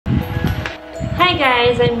Hi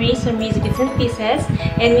guys, I'm Grace from Music Bits and Pieces,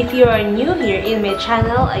 and if you are new here in my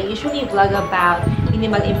channel, I usually vlog about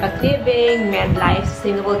minimal impact living, med life,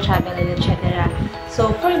 sustainable travel, and etc.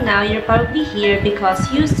 So for now, you're probably here because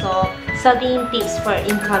you saw studying tips for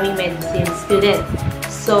incoming medicine students.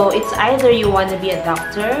 So it's either you want to be a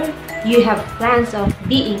doctor, you have plans of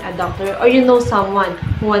being a doctor, or you know someone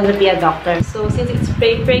who want to be a doctor. So since it's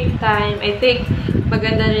break time, I think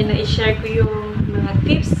maganda rin na i-share ko yung mga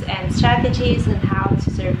tips and strategies on how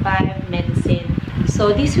to survive medicine.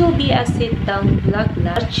 So this will be a sit-down vlog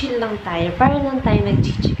lang. Chill lang tayo. Para lang tayo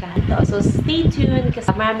nag-chichika ito. So stay tuned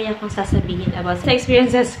kasi marami akong sasabihin about sa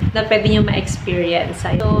experiences na pwede nyo ma-experience.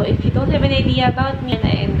 So if you don't have an idea about me,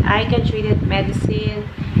 and I graduated medicine,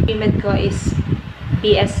 payment ko is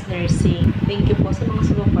PS Nursing. Thank you po sa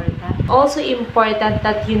mga sumuporta. Also important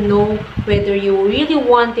that you know whether you really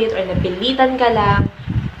want it or napilitan ka lang.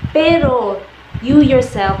 Pero you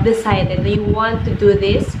yourself decided that you want to do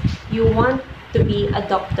this, you want to be a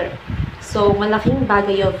doctor. So, malaking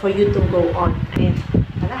bagay yun for you to go on. Ayan.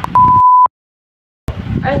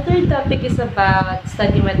 Our third topic is about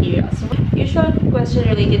study materials. So, usual question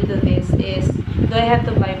related to this is, do I have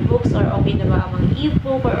to buy books or okay na ba ang mga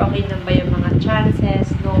e-book or okay na ba yung mga chances,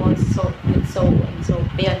 notes, so and so and so.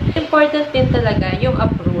 Ayan. Important din talaga yung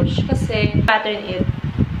approach kasi pattern it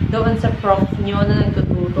doon sa prof nyo na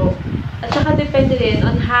nagtuturo. At saka depende din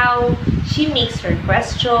on how she makes her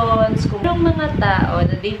questions. Kung yung mga tao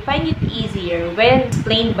na they find it easier when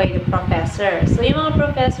explained by the professor. So, yung mga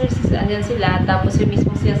professors, andyan sila, tapos yung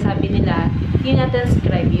mismo sinasabi nila, yun natin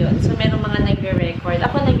scribe yun. So, merong mga nagre-record.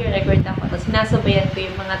 Ako nagre-record ako. Tapos, sinasabayan ko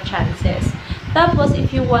yung mga chances. Tapos,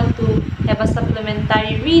 if you want to have a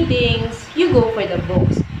supplementary readings, you go for the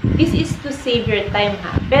books. This is to save your time,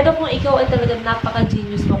 ha? Pero kung ikaw ay talagang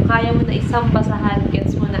napaka-genius mo, kaya mo na isang basahan,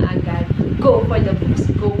 gets mo na agad, go for the books.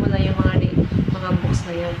 Go mo na yung mga books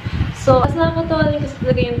na yun. So, as nakakatawa rin kasi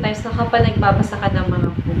talaga yung times na kapag nagbabasa ka ng mga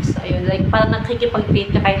books, ayun, like, parang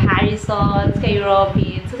nakikipag-date ka kay Harrison, kay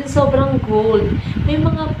Robin, kasi sobrang gold. May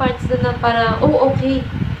mga parts na parang, oh, okay.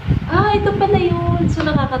 Ah, ito pala yun. So,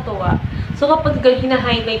 nakakatawa. So, kapag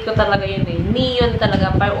hina-highlight ko talaga yun neon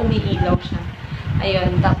talaga, parang umiilaw siya.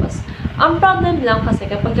 Ayun, tapos, ang problem lang kasi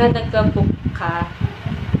kapag nagka-book ka,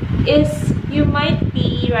 is you might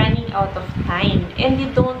be running out of time and you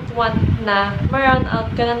don't want na ma-run out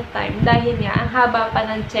ka ng time dahil nga, ang haba pa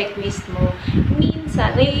ng checklist mo.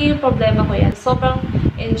 Minsan, yung problema ko yan. Sobrang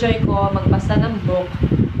enjoy ko magbasa ng book.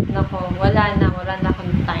 Nako, wala na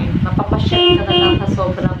akong time. Mapapashare ka na lang sa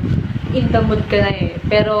sobrang in the mood ka na eh.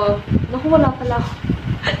 Pero, naku, wala pala ako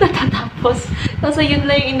natatapos. So, yun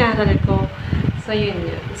lang yung inaral ko. So, yun.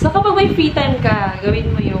 So, kapag may free time ka,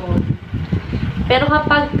 gawin mo yun. Pero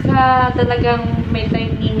kapag talagang may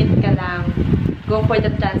time limit ka lang, go for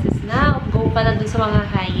the chances now. Go pa na dun sa mga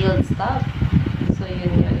high-yield stuff. So,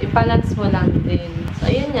 yun. I-balance mo lang din. So,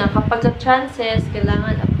 yun nga. Kapag the chances,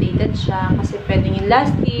 kailangan updated siya. Kasi pwedeng yung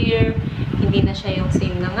last year, hindi na siya yung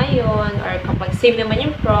same na ngayon. Or kapag same naman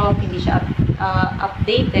yung prof, hindi siya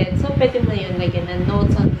updated. So, pwede mo yun lagyan ng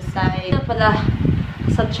notes on the side. Pala,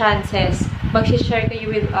 sa chances, mag-share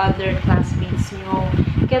kayo with other classmates nyo.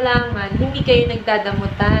 Kailangan, hindi kayo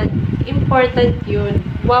nagdadamutan. Important yun.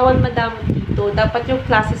 Wawal madamot dito. Dapat yung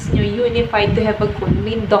classes nyo unified to have a goal.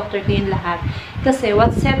 Main doctor kayong lahat. Kasi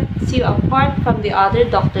what sets you apart from the other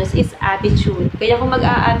doctors is attitude. Kaya kung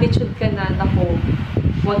mag-a-attitude ka na, naku,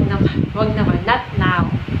 wag naman. Not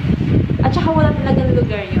now. At saka wala talagang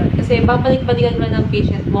lugar yun. Kasi babalik-balikan mo ng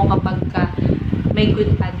patient mo kapag may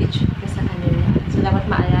good attitude ka sa kanila. So, dapat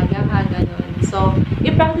maalaga ka, ganun. So,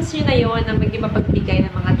 i-practice nyo na yun na mag-ipagbigay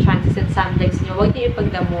ng mga chances and subjects nyo. Huwag nyo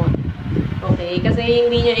ipagdamot. Okay? Kasi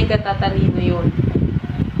hindi nyo ikatatalino yun.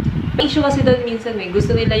 May issue kasi doon minsan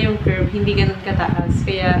gusto nila yung curve, hindi ganun kataas.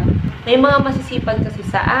 Kaya, may mga masisipag kasi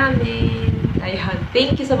sa amin. Ayun.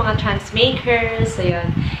 Thank you sa mga chance makers. Ayun.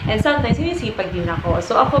 And sometimes, sinisipag din ako.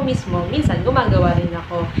 So, ako mismo, minsan, gumagawa rin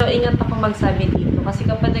ako. So, ingat ako magsabi dito. Kasi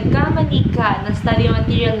kapag nagkamali ka ng study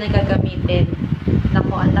material na gagamitin,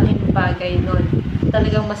 naku, ang laking bagay nun.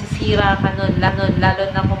 Talagang masisira ka nun. Lalo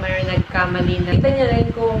na kung mayroon nagkamali na. Kita niyo rin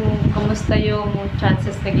kung kamusta yung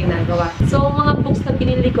chances na ginagawa. So, mga books na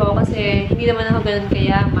pinili ko, kasi hindi naman ako ganun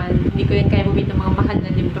kayaman. Hindi ko rin kaya bumili ng mga mahal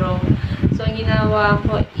na libro. So, ang ginawa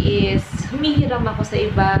ko is, humihiram ako sa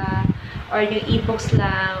iba, or yung e-books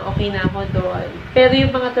lang, okay na ako doon. Pero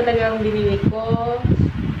yung mga talagang binili ko,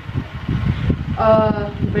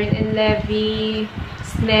 Burn and Levy,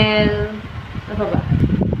 Snell, ano ba?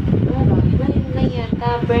 Yun lang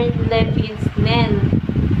yata. Burn, Levy, and Snell.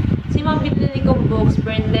 So, yung mga binili kong books,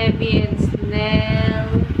 Burn, Levy, and Snell.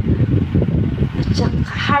 At Tsaka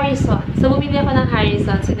Harrison. So, bumili ako ng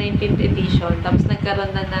Harrison sa 19th edition. Tapos,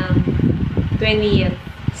 nagkaroon na ng 20th.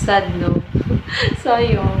 Sad, no? So,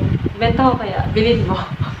 yun. Benta ko kaya. Bilhin mo.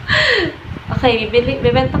 Okay,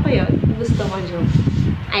 bibenta ko yun. Gusto mo, Jo.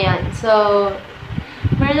 Ayan. So,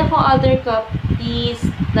 meron akong other copies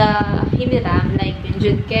na hiniram. Like, yung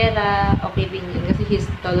Junkera. Okay din yun. Kasi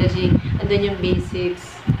histology. Andun yung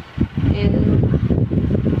basics. And,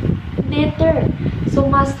 netter. So,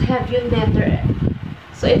 must-have yung netter.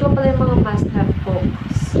 So, ito pala yung mga must-have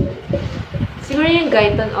books. Siguro yung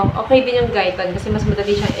Guyton, okay din yung Guyton kasi mas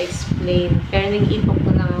madali siyang explain. Pero nag-ipok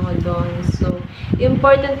ko lang ako doon. So,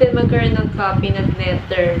 important din magkaroon ng copy ng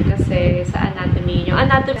netter kasi sa anatomy. Yung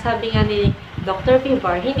anatomy, sabi nga ni Dr.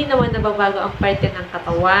 Pivar, hindi naman nababago ang parte ng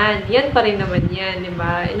katawan. Yan pa rin naman yan, di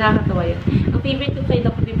ba? Nakakatawa yun. Ang favorite ko kay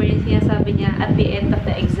Dr. Pivar yung sinasabi niya at the end of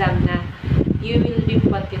the exam na you will reap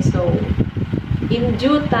what you sow. In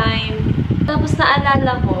due time, tapos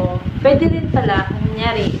naalala ko, pwede rin pala,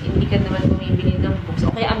 kunyari, hindi ka naman bumibili ng books,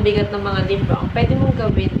 o kaya ang bigat ng mga libro, ang pwede mong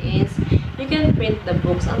gawin is, you can print the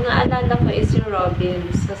books. Ang naalala ko is yung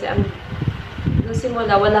Robbins, kasi nung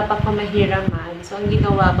simula, wala pa kamahiraman. So, ang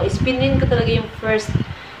ginawa ko is, pinin ko talaga yung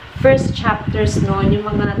first chapters noon, yung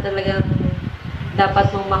mga talagang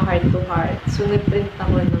dapat mong ma-heart to heart. So, nag-print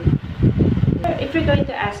ako nun. If you're going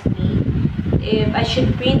to ask me, if I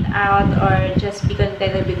should print out or just be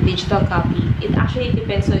contented with digital copy, it actually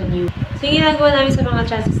depends on you. So, yung ginagawa namin sa mga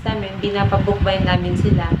chances namin, binapabookbind namin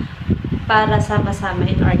sila para sama-sama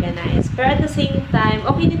and organize. Pero at the same time,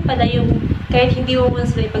 okay din pala yung kahit hindi mo muna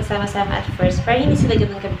sila ipagsama-sama at first, pero hindi sila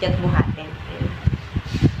ganun kabigat buhatin.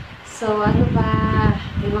 So, ano ba?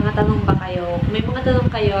 May mga tanong ba kayo? Kung may mga tanong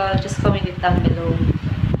kayo, just comment it down below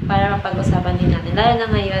para mapag-usapan din natin. Lalo na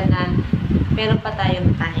ngayon na meron pa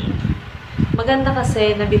tayong time. Maganda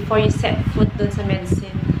kasi na before you set foot dun sa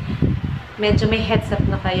medicine, medyo may heads up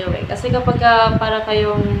na kayo eh. Kasi kapag para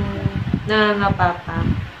kayong nangangapa pa.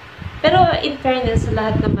 Pero in fairness, sa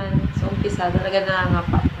lahat naman, sa umpisa, talaga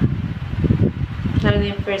nangangapa pa. Lalo na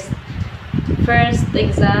yung first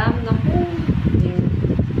exam. Naku.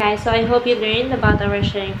 Guys, so I hope you learned about our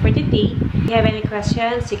sharing for today. If you have any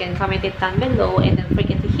questions, you can comment it down below and don't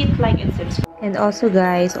forget to hit like and subscribe. And also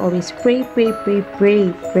guys, always pray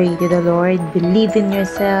to the Lord, believe in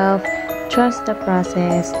yourself, trust the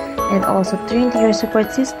process, and also turn to your support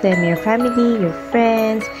system, your family, your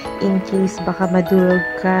friends, in case baka madurog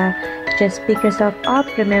ka. Just pick yourself up,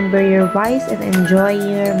 remember your whys, and enjoy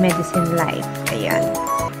your medicine life. Ayan.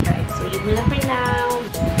 Alright, so yun muna for now.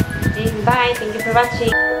 And bye! Thank you for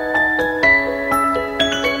watching!